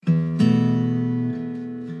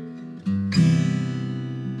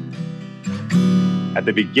At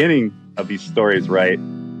the beginning of these stories, right,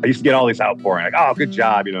 I used to get all these outpouring, like, oh, good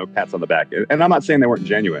job, pats on the back. And I'm not saying they weren't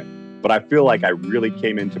genuine, but I feel like I really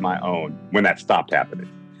came into my own when that stopped happening.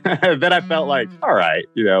 Then I felt like, all right,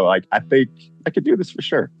 I think I could do this for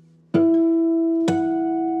sure.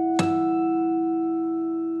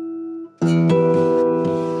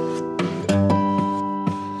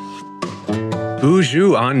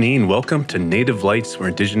 Bonjour, Anin. Welcome to Native Lights, where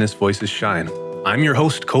Indigenous voices shine. I'm your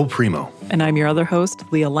host, Cole Primo. And I'm your other host,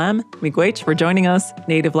 Leah Lem. Miigwech for joining us.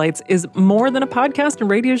 Native Lights is more than a podcast and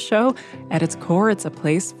radio show. At its core, it's a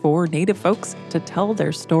place for Native folks to tell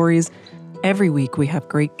their stories. Every week, we have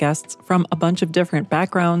great guests from a bunch of different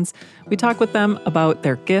backgrounds. We talk with them about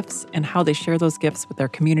their gifts and how they share those gifts with their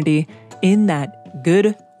community in that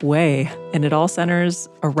good way. And it all centers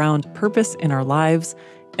around purpose in our lives.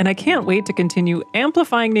 And I can't wait to continue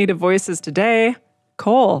amplifying Native voices today.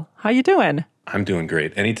 Cole, how you doing? I'm doing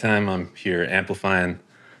great. Anytime I'm here amplifying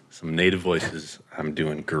some Native voices, I'm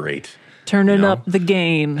doing great. Turning up the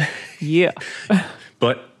game. Yeah.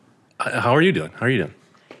 But how are you doing? How are you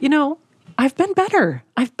doing? I've been better.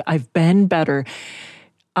 I've been better.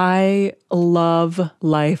 I love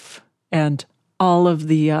life and all of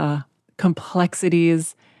the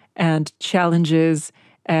complexities and challenges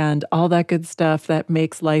and all that good stuff that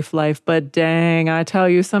makes life. But dang, I tell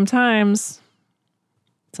you, sometimes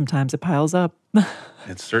it piles up.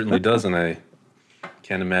 It certainly does, and I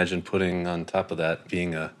can't imagine putting on top of that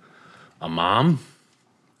being a mom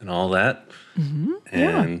and all that. Mm-hmm.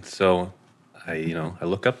 And so I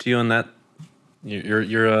look up to you on that.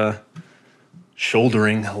 You're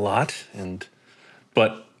shouldering a lot,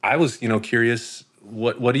 but I was curious.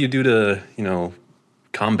 What do you do to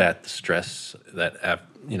combat the stress that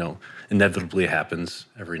inevitably happens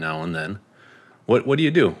every now and then? What do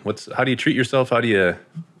you do? How do you treat yourself? How do you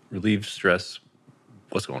relieve stress?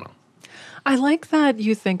 What's going on? I like that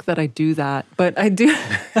you think that I do that, but I do.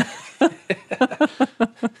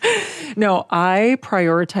 No, I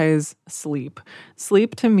prioritize sleep.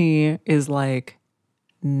 Sleep to me is like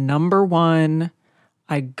number one.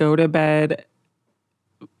 I go to bed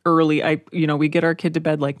early. We get our kid to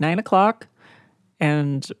bed like 9:00,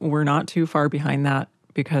 and we're not too far behind that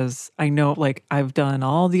because I know I've done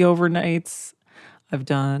all the overnights. I've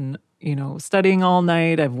done, studying all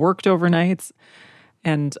night. I've worked overnights,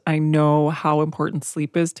 and I know how important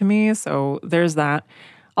sleep is to me. So there's that.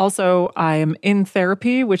 Also, I am in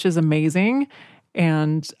therapy, which is amazing,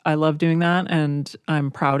 and I love doing that, and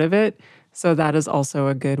I'm proud of it. So that is also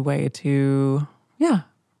a good way to,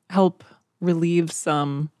 help relieve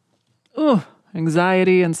some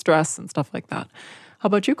anxiety and stress and stuff like that. How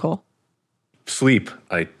about you, Cole? Sleep.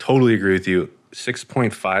 I totally agree with you.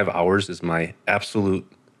 6.5 hours is my absolute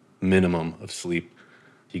minimum of sleep.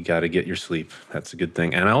 You got to get your sleep. That's a good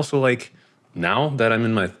thing. And I also now that I'm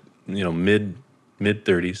in my, mid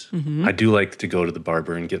 30s, mm-hmm. I do like to go to the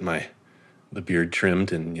barber and get the beard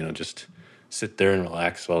trimmed and, just sit there and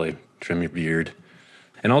relax while I trim your beard.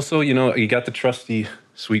 And also, you got the trusty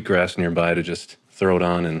sweetgrass nearby to just throw it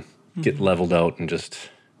on and mm-hmm. get leveled out and just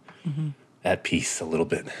mm-hmm. at peace a little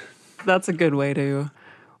bit. That's a good way to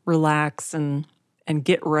relax and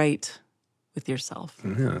get right with yourself.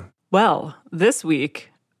 Yeah. Well, this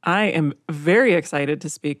week, I am very excited to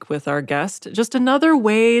speak with our guest. Just another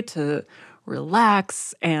way to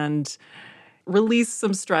relax and release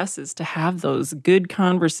some stress is to have those good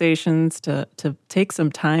conversations, to take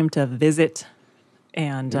some time to visit.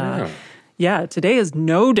 And today is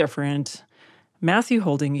no different. Mathew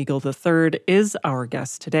Holding Eagle III is our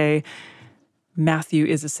guest today. Mathew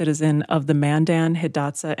is a citizen of the Mandan,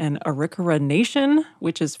 Hidatsa, and Arikara Nation,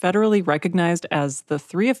 which is federally recognized as the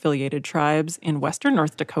 3 affiliated tribes in western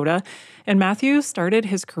North Dakota. And Mathew started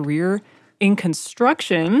his career in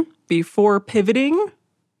construction before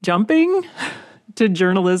jumping to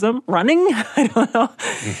journalism, running, I don't know.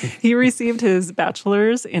 He received his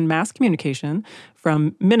bachelor's in mass communication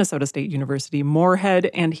from Minnesota State University, Moorhead,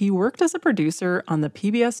 and he worked as a producer on the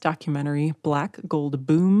PBS documentary Black Gold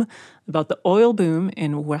Boom about the oil boom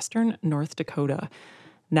in western North Dakota.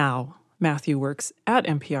 Now, Mathew works at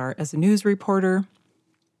NPR as a news reporter,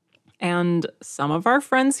 and some of our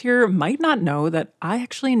friends here might not know that I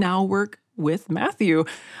actually now work with Mathew.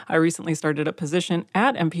 I recently started a position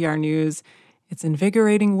at NPR News. It's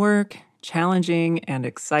invigorating work, challenging, and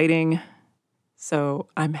exciting. So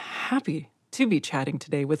I'm happy to be chatting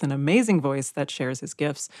today with an amazing voice that shares his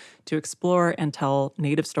gifts to explore and tell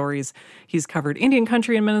Native stories. He's covered Indian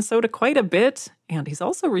country in Minnesota quite a bit, and he's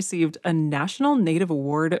also received a National Native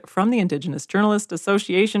Award from the Indigenous Journalist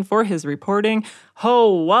Association for his reporting.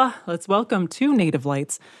 Let's welcome to Native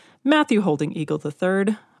Lights, Mathew Holding Eagle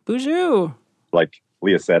III. Bonjour. like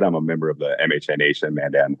Leah said, I'm a member of the MHA Nation,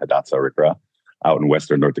 Mandan Hidatsa Rikra, out in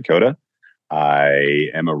Western North Dakota. I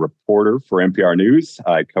am a reporter for NPR News.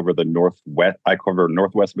 I cover the Northwest. I cover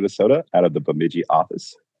Northwest Minnesota out of the Bemidji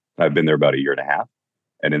office. I've been there about a year and a half,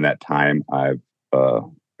 and in that time, I've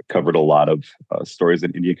covered a lot of stories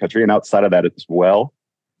in Indian country, and outside of that as well.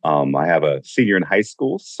 I have a senior in high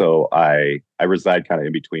school, so I reside kind of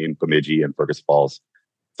in between Bemidji and Fergus Falls.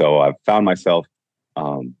 So I've found myself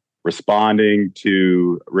responding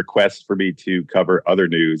to requests for me to cover other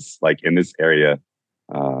news, like in this area,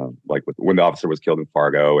 like when the officer was killed in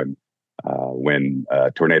Fargo, and when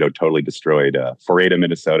a tornado totally destroyed Ferrata,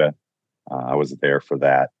 Minnesota. I was there for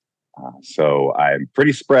that. So I'm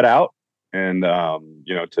pretty spread out. And,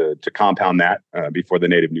 to compound that, before the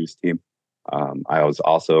Native News team, I was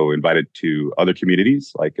also invited to other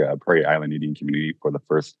communities, like Prairie Island Indian community, for the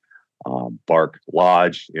first bark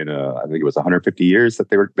lodge in I think it was 150 years that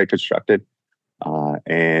they constructed.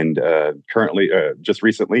 And currently, just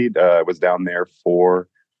recently, was down there for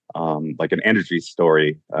like an energy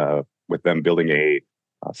story with them building a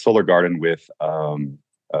solar garden with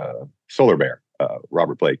Solar Bear,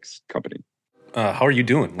 Robert Blake's company. How are you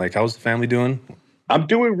doing? Like, how's the family doing? I'm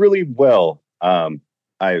doing really well.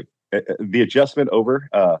 The adjustment over.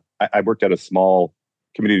 I worked at a small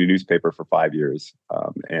community newspaper for 5 years,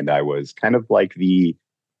 and I was kind of like the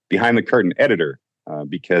behind the curtain editor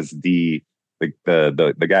because the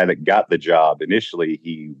guy that got the job initially,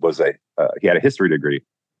 he had a history degree,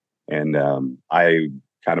 and I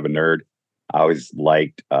kind of a nerd. I always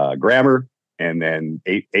liked grammar, and then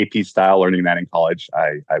AP style. Learning that in college,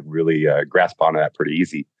 I really grasped onto that pretty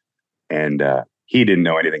easy, and he didn't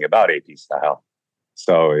know anything about AP style.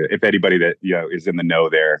 So if anybody that is in the know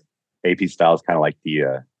there, AP style is kind of like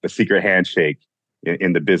the secret handshake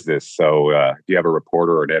in the business. So if you have a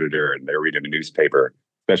reporter or an editor and they're reading a newspaper,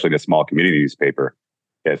 especially a small community newspaper,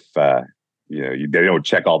 if they don't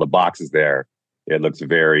check all the boxes there, it looks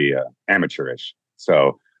very amateurish.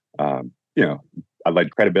 So I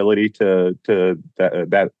lend credibility to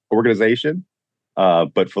that organization,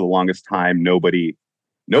 but for the longest time, nobody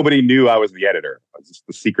knew I was the editor. I was just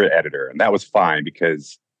the secret editor, and that was fine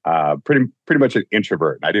because pretty much an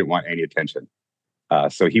introvert. And I didn't want any attention.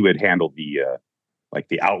 So he would handle the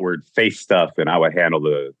outward face stuff, and I would handle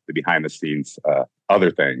the behind the scenes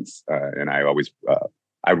other things. And I always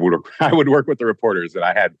I would work with the reporters, and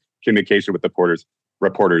I had communication with the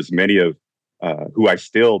reporters, many of who I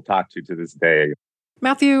still talk to this day.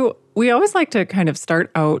 Mathew, we always like to kind of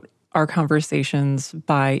start out our conversations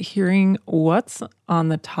by hearing what's on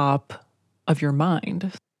the top of your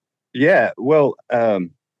mind. Yeah, well, I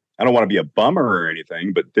don't want to be a bummer or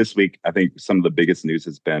anything, but this week, I think some of the biggest news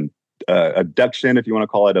has been abduction, if you want to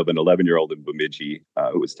call it, of an 11-year-old in Bemidji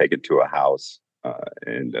who was taken to a house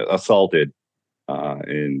and assaulted,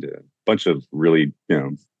 and a bunch of really,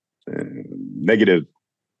 negative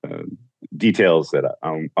details that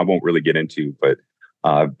I won't really get into, but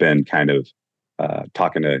I've been kind of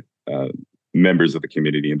talking to members of the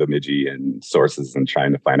community in Bemidji and sources and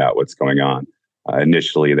trying to find out what's going on.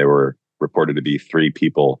 Initially, there were reported to be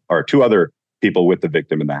 2 other people with the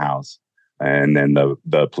victim in the house. And then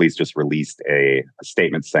the police just released a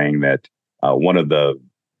statement saying that one of the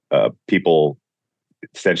people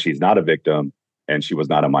said she's not a victim and she was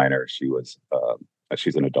not a minor.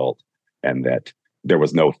 She's an adult, and that there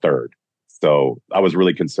was no third. So I was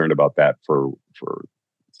really concerned about that for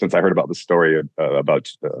since I heard about the story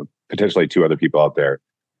about potentially 2 other people out there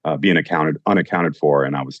being unaccounted for,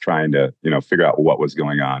 and I was trying to figure out what was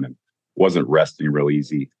going on, and wasn't resting real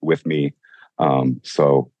easy with me.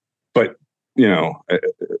 But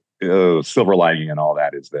silver lining and all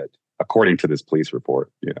that is that according to this police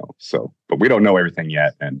report, but we don't know everything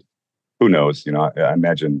yet, and who knows? I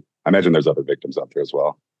imagine there's other victims out there as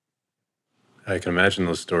well. I can imagine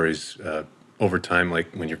those stories over time,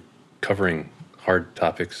 like when you're covering hard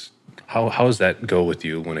topics. How does that go with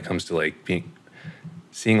you when it comes to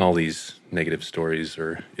seeing all these negative stories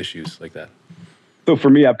or issues like that? So for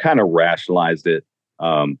me, I've kind of rationalized it.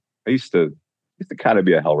 I used to kind of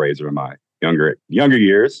be a hellraiser in my younger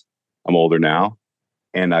years. I'm older now,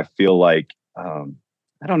 and I feel like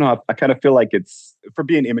I don't know. I kind of feel like it's for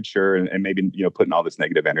being immature and maybe putting all this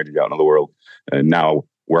negative energy out into the world. And now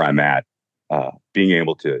where I'm at, being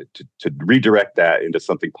able to redirect that into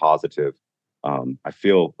something positive. I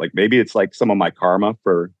feel like maybe it's like some of my karma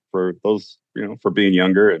for those, for being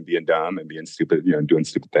younger and being dumb and being stupid, doing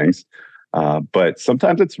stupid things. But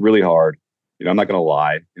sometimes it's really hard. I'm not going to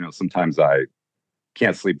lie. Sometimes I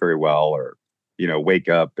can't sleep very well, or, wake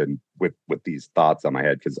up and with these thoughts on my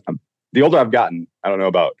head, because the older I've gotten, I don't know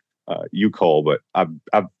about you, Cole, but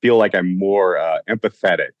I feel like I'm more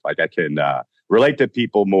empathetic. Like I can relate to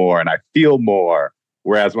people more, and I feel more.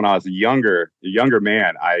 Whereas when I was a younger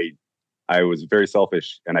man, I was very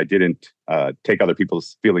selfish, and I didn't take other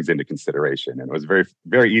people's feelings into consideration, and it was very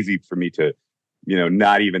very easy for me to,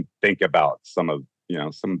 not even think about some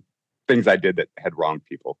things I did that had wronged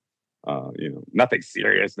people. Nothing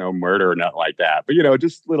serious, no murder or nothing like that, but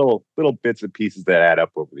just little bits and pieces that add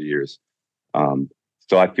up over the years.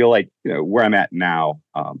 So I feel like where I'm at now,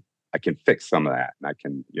 I can fix some of that, and I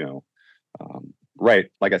can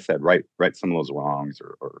right, like I said, right some of those wrongs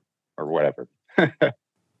or whatever.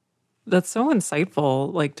 That's so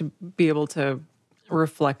insightful, like to be able to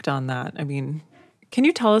reflect on that. I mean, can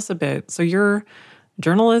you tell us a bit? So you're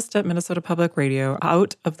journalist at Minnesota Public Radio,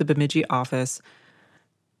 out of the Bemidji office.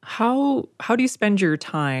 How do you spend your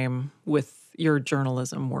time with your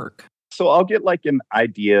journalism work? So I'll get like an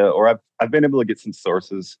idea, or I've been able to get some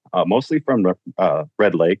sources, mostly from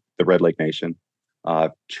Red Lake, the Red Lake Nation.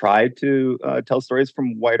 Tried to tell stories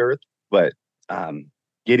from White Earth, but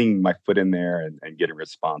getting my foot in there and getting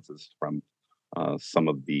responses from some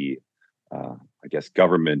of the, I guess,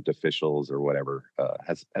 government officials or whatever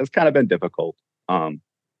has kind of been difficult.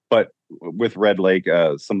 But with Red Lake,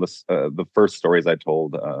 some of the first stories I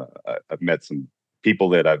told, I've met some people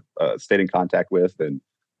that I've stayed in contact with, and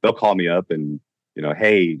they'll call me up and,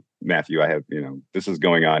 hey, Matthew, I have, this is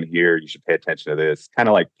going on here. You should pay attention to this. Kind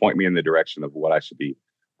of like point me in the direction of what I should be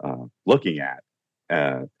looking at.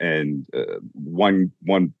 And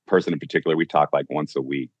one person in particular, we talk like once a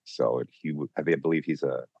week. So I believe he's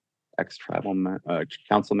a ex-tribal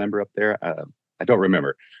council member up there. I don't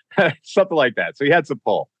remember. Something like that. So he had some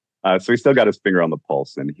pull. So he still got his finger on the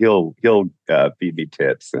pulse, and he'll feed me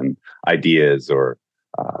tips and ideas, or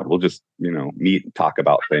we'll just meet and talk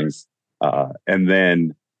about things. And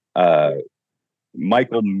then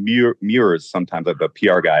Michael Muirs, sometimes the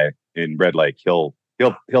PR guy in Red Lake, he'll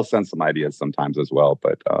send some ideas sometimes as well.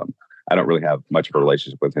 But I don't really have much of a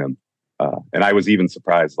relationship with him. And I was even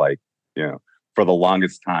surprised, for the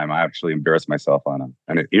longest time, I actually embarrassed myself on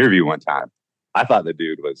an interview one time. I thought the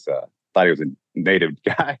dude thought he was a native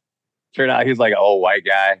guy. Turned out he's like an old white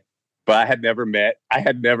guy. But I had never met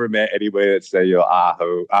anybody that said,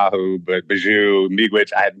 Ahu, but Baju,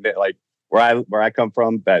 Miigwech. I had met, like, where I come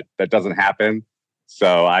from, that doesn't happen.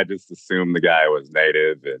 So I just assumed the guy was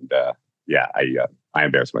native, and I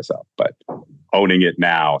embarrassed myself. But owning it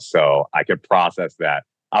now, so I could process that.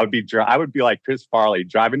 I would be like Chris Farley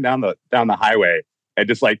driving down the highway and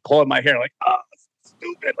just like pulling my hair, like, oh, that's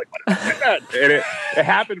stupid, like what is that? And it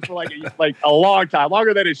happened for like a long time,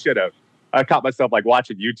 longer than it should have. I caught myself like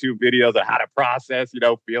watching YouTube videos on how to process,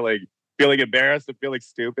 feeling embarrassed and feeling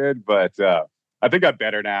stupid. But I think I'm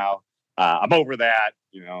better now. I'm over that.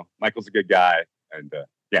 Michael's a good guy, and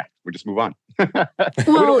we just move on. We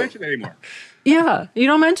don't mention it anymore. Yeah, you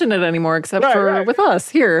don't mention it anymore, except with us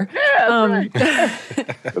here. Yeah,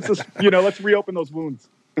 that's right. Let's reopen those wounds.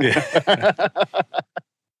 Yeah.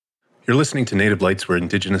 You're listening to Native Lights, where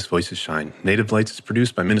Indigenous voices shine. Native Lights is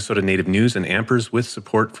produced by Minnesota Native News and Ampers with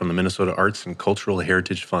support from the Minnesota Arts and Cultural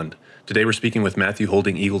Heritage Fund. Today we're speaking with Mathew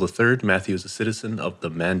Holding Eagle III. Mathew is a citizen of the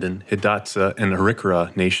Mandan, Hidatsa, and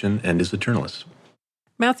Arikara Nation and is a journalist.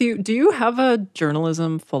 Mathew, do you have a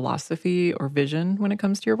journalism philosophy or vision when it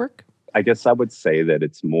comes to your work? I guess I would say that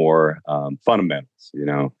it's more fundamentals,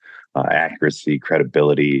 accuracy,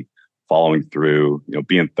 credibility, following through,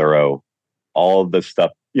 being thorough, all of the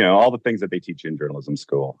stuff, all the things that they teach you in journalism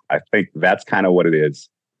school. I think that's kind of what it is.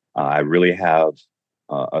 I really have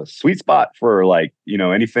a sweet spot for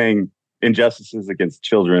anything injustices against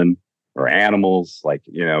children or animals.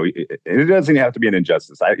 It doesn't have to be an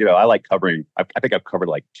injustice. I like covering. I think I've covered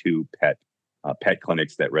like 2 pet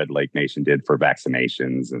clinics that Red Lake Nation did for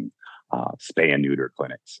vaccinations and spay and neuter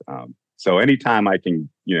clinics. So anytime I can,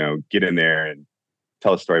 get in there and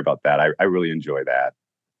tell a story about that, I really enjoy that.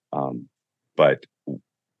 But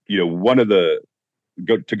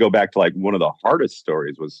to go back to like one of the hardest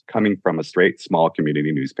stories was coming from a straight small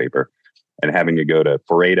community newspaper and having to go to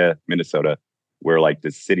Ferrata, Minnesota, where like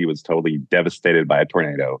the city was totally devastated by a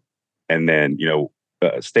tornado. And then,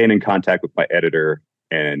 staying in contact with my editor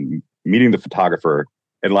and meeting the photographer,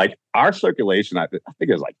 and like our circulation, I think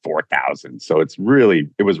it was like 4,000. So it was really,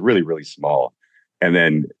 really small. And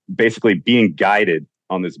then basically being guided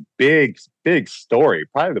on this big, big story,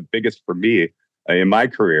 probably the biggest for me in my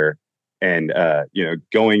career, and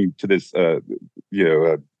going to this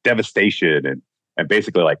devastation and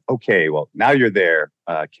basically like, okay, well, now you're there.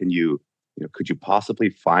 Could you possibly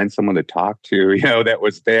find someone to talk to, that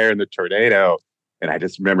was there in the tornado? And I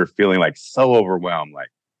just remember feeling like so overwhelmed, like,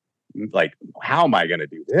 like, how am I going to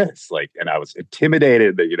do this? Like, and I was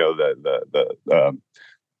intimidated that,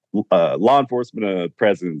 the law enforcement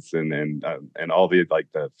presence and all the like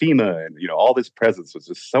the FEMA and all this presence was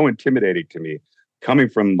just so intimidating to me, coming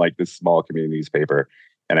from like this small community newspaper.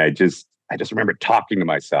 And I just remember talking to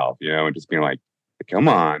myself, and just being like, come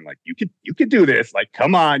on, like you could do this, like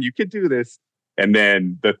come on, you could do this. And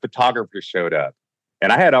then the photographer showed up,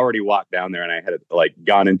 and I had already walked down there, and I had like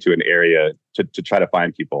gone into an area to try to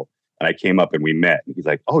find people. And I came up and we met. And he's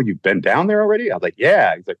like, "Oh, you've been down there already?" I was like,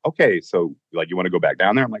 "Yeah." He's like, "Okay, so like you want to go back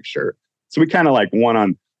down there?" I'm like, "Sure." So we kind of like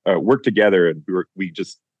worked together, and we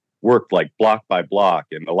just worked like block by block.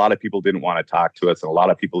 And a lot of people didn't want to talk to us, and a lot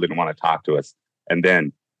of people didn't want to talk to us. And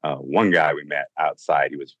then one guy we met outside,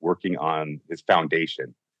 he was working on his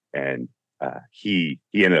foundation, and he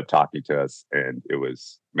ended up talking to us. And it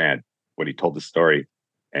was, man, when he told the story,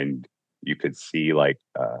 and you could see like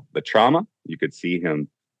the trauma, you could see him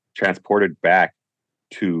transported back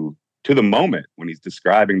to the moment when he's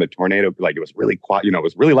describing the tornado. Like it was really quiet, it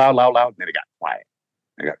was really loud, and then it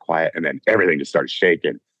got quiet. And then everything just started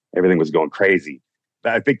shaking. Everything was going crazy.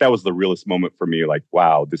 I think that was the realest moment for me. Like,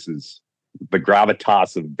 wow, this is the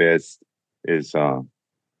gravitas of this is.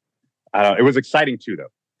 It was exciting too,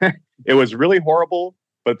 though. It was really horrible,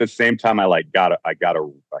 but at the same time, I got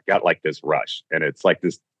like this rush, and it's like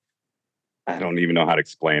this. I don't even know how to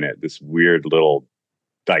explain it. This weird little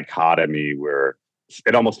dichotomy where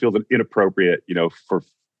it almost feels inappropriate, for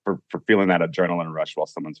feeling that adrenaline rush while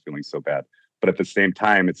someone's feeling so bad. But at the same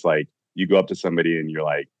time, it's like you go up to somebody and you're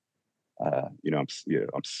like,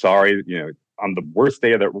 I'm sorry, on the worst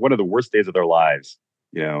day of one of the worst days of their lives,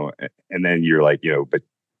 and then you're like, but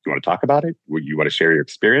you want to talk about it? You want to share your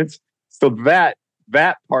experience? So that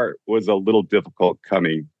part was a little difficult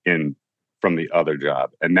coming in from the other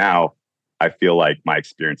job. And now I feel like my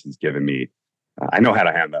experience has given me, I know how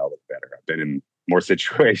to handle it better. I've been in more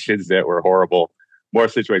situations that were horrible, more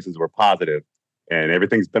situations were positive, and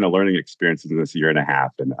everything's been a learning experience in this year and a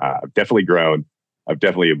half. And I've definitely grown. I've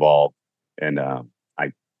definitely evolved. And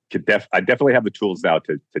I definitely have the tools now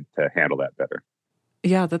to handle that better.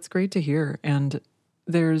 Yeah, that's great to hear. And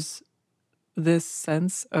there's this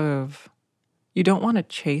sense of you don't want to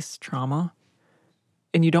chase trauma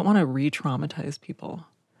and you don't want to re-traumatize people.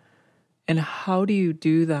 And how do you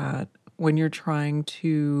do that when you're trying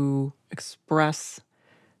to express,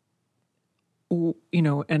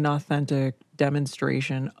 an authentic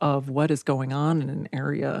demonstration of what is going on in an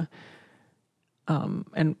area,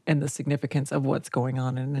 and the significance of what's going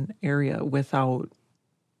on in an area without,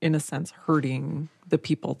 in a sense, hurting the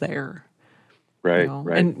people there? Right.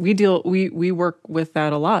 Right. And we work with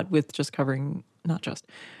that a lot with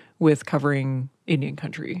with covering Indian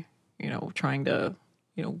country, trying to,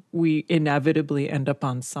 we inevitably end up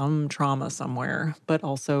on some trauma somewhere, but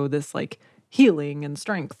also this like healing and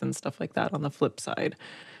strength and stuff like that on the flip side.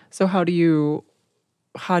 So how do you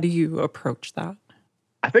approach that?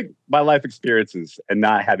 I think my life experiences and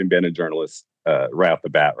not having been a journalist right off the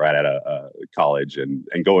bat, right out of college, and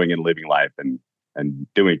going and living life and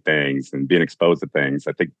doing things and being exposed to things,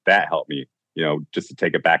 I think that helped me. Just to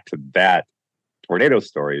take it back to that tornado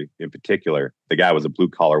story in particular, the guy was a blue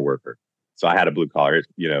collar worker, so I had a blue collar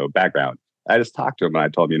background. I just talked to him and I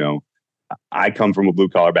told him, I come from a blue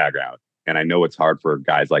collar background, and I know it's hard for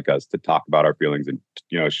guys like us to talk about our feelings and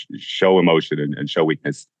show emotion and show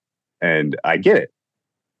weakness, and I get it.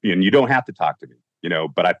 And you don't have to talk to me,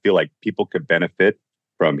 but I feel like people could benefit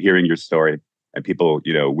from hearing your story, and people,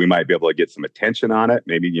 we might be able to get some attention on it,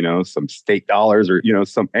 maybe, some state dollars or,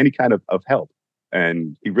 any kind of help.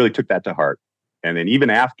 And he really took that to heart. And then even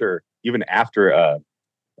after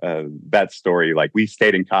that story, like we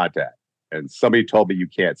stayed in contact, and somebody told me you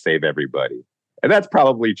can't save everybody. And that's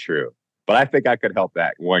probably true. But I think I could help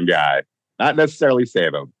that one guy, not necessarily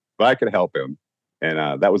save him, but I could help him.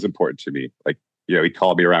 And that was important to me. Like, he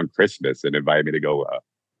called me around Christmas and invited me to go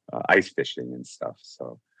ice fishing and stuff.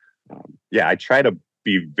 So, I try to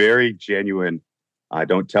be very genuine. I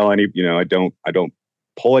don't tell any, I don't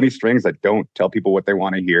pull any strings. I don't tell people what they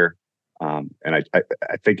want to hear. And I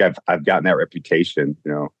think I've gotten that reputation,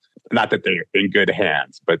 not that they're in good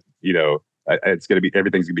hands, but, everything's going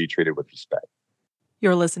to be treated with respect.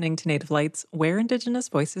 You're listening to Native Lights, where Indigenous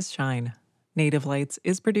voices shine. Native Lights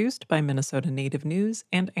is produced by Minnesota Native News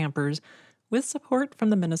and Ampers, with support from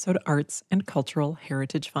the Minnesota Arts and Cultural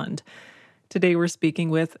Heritage Fund. Today we're speaking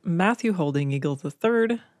with Mathew Holding Eagle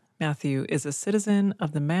III. Mathew is a citizen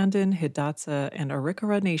of the Mandan, Hidatsa, and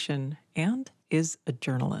Arikara Nation and is a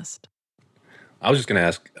journalist. I was just going to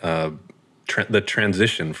ask the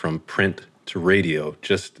transition from print to radio?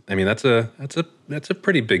 That's a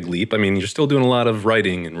pretty big leap. I mean, you're still doing a lot of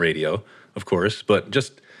writing in radio, of course, but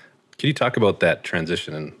just can you talk about that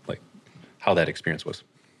transition and like how that experience was?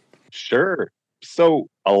 Sure. So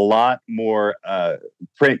a lot more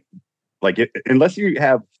print, unless you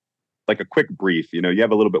have like a quick brief, you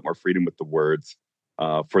have a little bit more freedom with the words.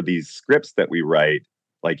 For these scripts that we write,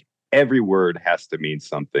 like every word has to mean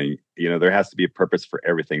something. There has to be a purpose for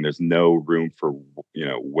everything. There's no room for,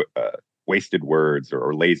 wasted words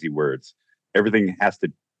or lazy words. Everything has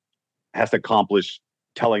to accomplish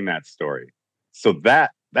telling that story. So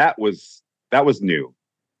that was new.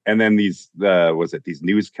 And then these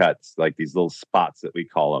news cuts, like these little spots that we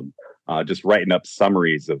call them, just writing up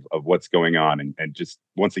summaries of what's going on and just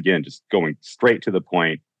once again just going straight to the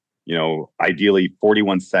point. Ideally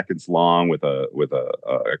 41 seconds long with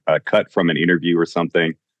a cut from an interview or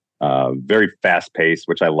something. Very fast paced,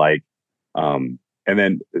 which I like. And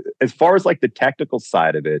then as far as like the technical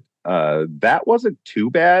side of it, that wasn't too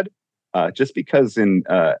bad. Just because in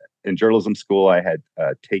journalism school, I had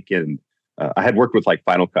I had worked with like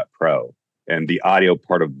Final Cut Pro, and the audio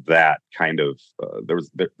part of that kind of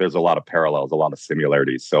there's a lot of parallels, a lot of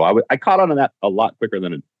similarities. So I caught on to that a lot quicker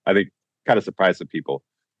than I think kind of surprised some people.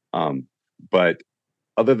 But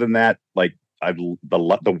other than that, like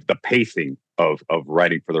the pacing of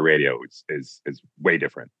writing for the radio is way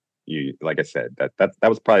different. Like I said, that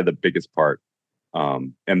was probably the biggest part.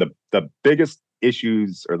 And the biggest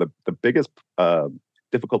issues or the biggest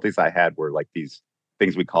difficulties I had were like these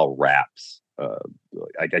things we call raps.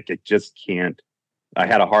 I just can't. I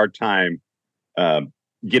had a hard time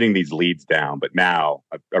getting these leads down, but now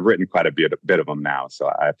I've written quite a bit of them now, so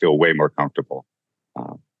I feel way more comfortable.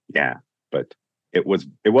 Yeah, but it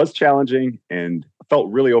was challenging and I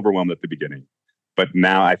felt really overwhelmed at the beginning. But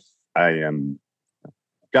now I am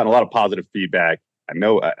gotten a lot of positive feedback. I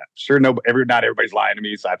know, I'm sure not everybody's lying to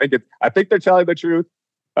me, so I think they're telling the truth.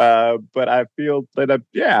 But I feel that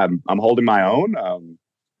I'm holding my own.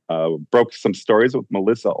 Broke some stories with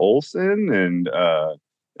Melissa Olson and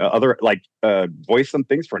other voice some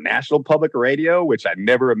things for National Public Radio, which I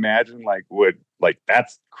never imagined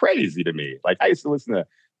that's crazy to me. Like I used to listen to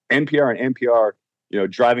NPR,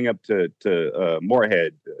 driving up to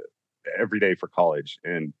Moorhead every day for college,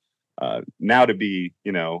 and now to be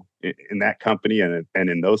in that company and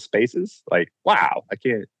in those spaces, like wow, I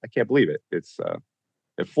can't believe it.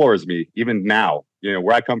 It floors me even now.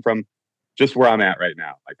 Where I come from, just where I'm at right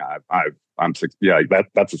now. Like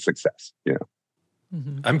that's a success.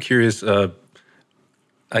 Mm-hmm. I'm curious.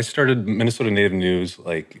 I started Minnesota Native News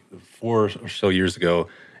like 4 or so years ago,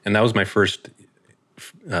 and that was my first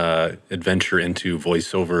adventure into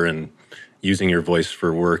voiceover and using your voice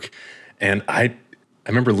for work. And I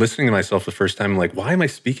remember listening to myself the first time, like, why am I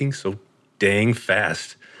speaking so dang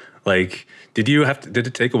fast? Like, did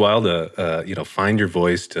it take a while to find your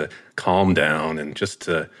voice, to calm down and just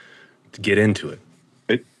to get into it?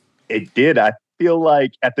 It did. I feel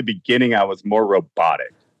like at the beginning I was more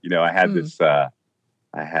robotic. I had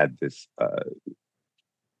this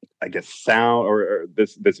I guess sound or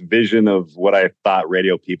this vision of what I thought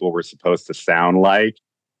radio people were supposed to sound like,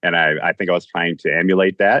 and I think I was trying to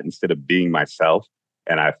emulate that instead of being myself.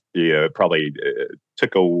 And I probably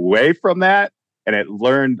took away from that, and it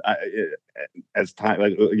learned as time,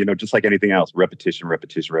 just like anything else, repetition.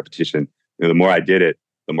 The more I did it,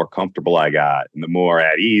 the more comfortable I got, and the more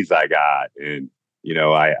at ease I got. And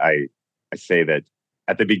I say that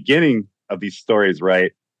at the beginning of these stories,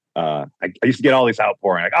 right? I used to get all these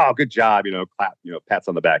outpouring, like, "Oh, good job," clap, pats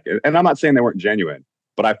on the back. And I'm not saying they weren't genuine,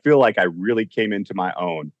 but I feel like I really came into my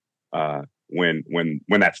own when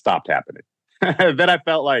that stopped happening. Then I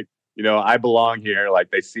felt like, I belong here.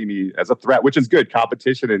 Like they see me as a threat, which is good.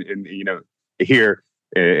 Competition and here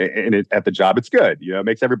and at the job, it's good. It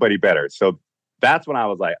makes everybody better. So that's when I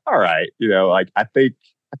was like, all right, I think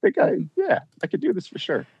I could do this for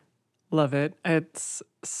sure. Love it. It's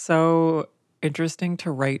so interesting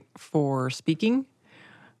to write for speaking,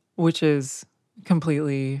 which is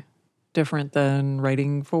completely different than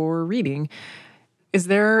writing for reading. Is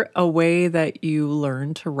there a way that you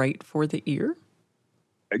learn to write for the ear?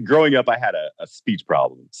 Growing up, I had a speech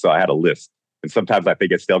problem, so I had a lisp, and sometimes I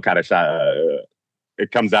think it's still kind of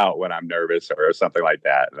it comes out when I'm nervous or something like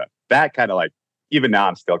that. That kind of like, even now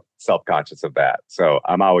I'm still self-conscious of that, so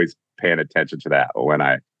I'm always paying attention to that when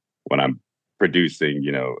I'm producing,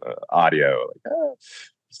 audio.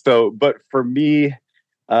 So, but for me,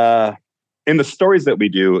 in the stories that we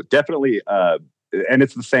do, definitely. And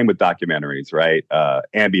it's the same with documentaries, right?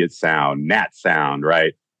 Ambient sound, nat sound,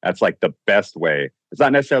 right? That's like the best way. It's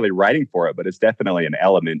not necessarily writing for it, but it's definitely an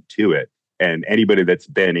element to it. And anybody that's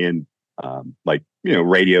been in like,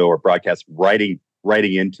 radio or broadcast, writing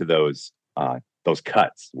into those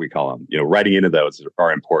cuts, we call them, writing into those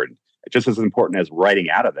are important, just as important as writing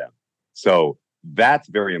out of them. So that's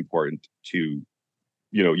very important to,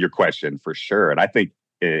 your question for sure. And I think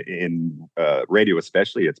in radio,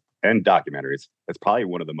 especially, and documentaries, it's probably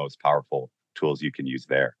one of the most powerful tools you can use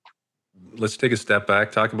there. Let's take a step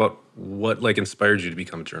back. Talk about what inspired you to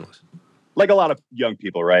become a journalist. Like a lot of young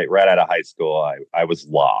people, right out of high school, I was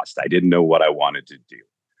lost. I didn't know what I wanted to do.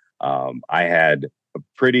 I had a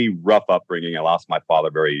pretty rough upbringing. I lost my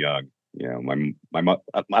father very young.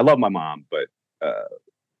 I love my mom, but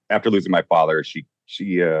after losing my father, she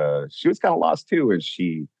was kind of lost too, and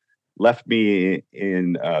she left me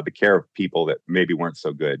in the care of people that maybe weren't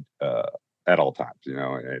so good at all times,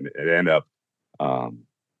 and it ended up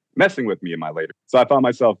messing with me in my later. So I found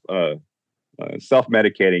myself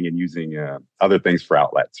self-medicating and using other things for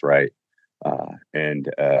outlets, right? And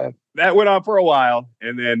that went on for a while,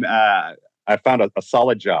 and then I found a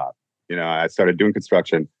solid job. I started doing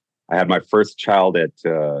construction. I had my first child at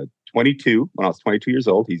 22 when I was 22 years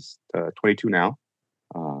old. He's 22 now,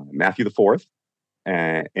 Mathew the fourth.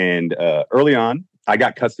 And early on, I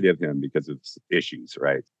got custody of him because of issues,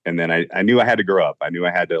 right? And then I knew I had to grow up. I knew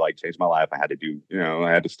I had to change my life. I had to do,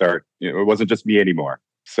 I had to start, it wasn't just me anymore.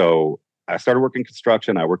 So I started working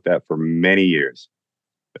construction. I worked that for many years.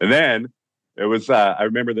 And then it was, I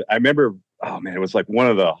remember, oh man, it was like one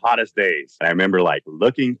of the hottest days. I remember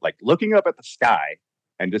looking up at the sky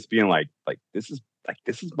and just being like, this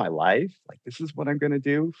is my life. This is what I'm going to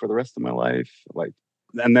do for the rest of my life.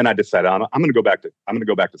 And then I decided I'm going to go back to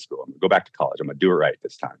school. I'm going to go back to college. I'm going to do it right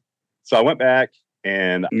this time. So I went back,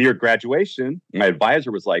 and near graduation, my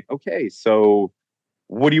advisor was like, okay, so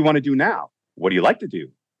what do you want to do now? What do you like to do?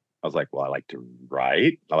 I was like, well, I like to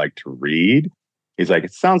write. I like to read. He's like,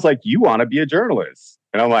 it sounds like you want to be a journalist.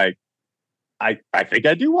 And I'm like, I think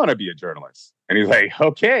I do want to be a journalist. And he's like,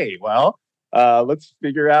 okay, well, let's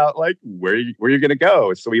figure out where you're going to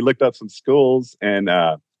go. So we looked up some schools, and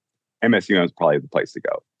MSU is probably the place to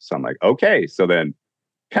go. So I'm like, okay. So then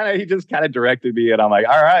he just directed me, and I'm like,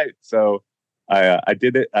 all right. So I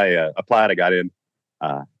did it. I applied, I got in,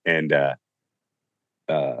 and it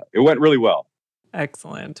went really well.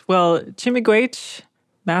 Excellent. Well, Chimigwech,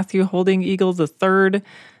 Mathew Holding Eagle III,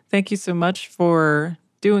 thank you so much for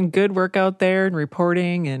doing good work out there and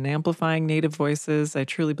reporting and amplifying Native voices. I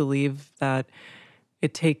truly believe that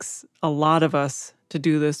it takes a lot of us to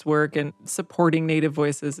do this work, and supporting Native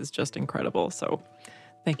voices is just incredible. So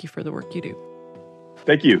thank you for the work you do.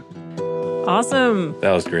 Thank you. Awesome.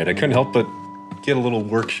 That was great. I couldn't help but get a little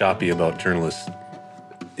workshoppy about journalist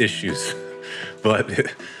issues, but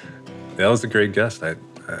that was a great guest.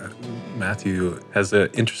 Mathew has an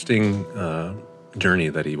interesting journey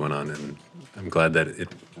that he went on, and I'm glad that it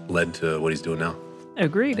led to what he's doing now.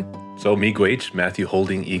 Agreed. So Miigwech, Mathew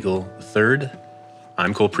Holding Eagle III.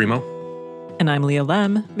 I'm Cole Primo. And I'm Leah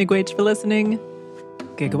Lem. Miigwech for listening.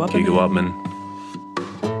 Gigawapman. Gigawapman.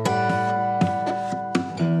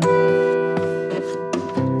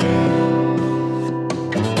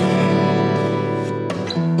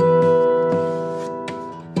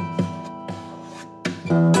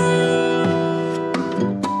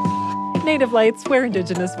 Native Lights, Where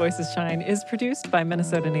Indigenous Voices Shine is produced by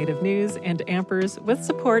Minnesota Native News and Ampers with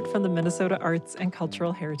support from the Minnesota Arts and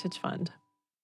Cultural Heritage Fund.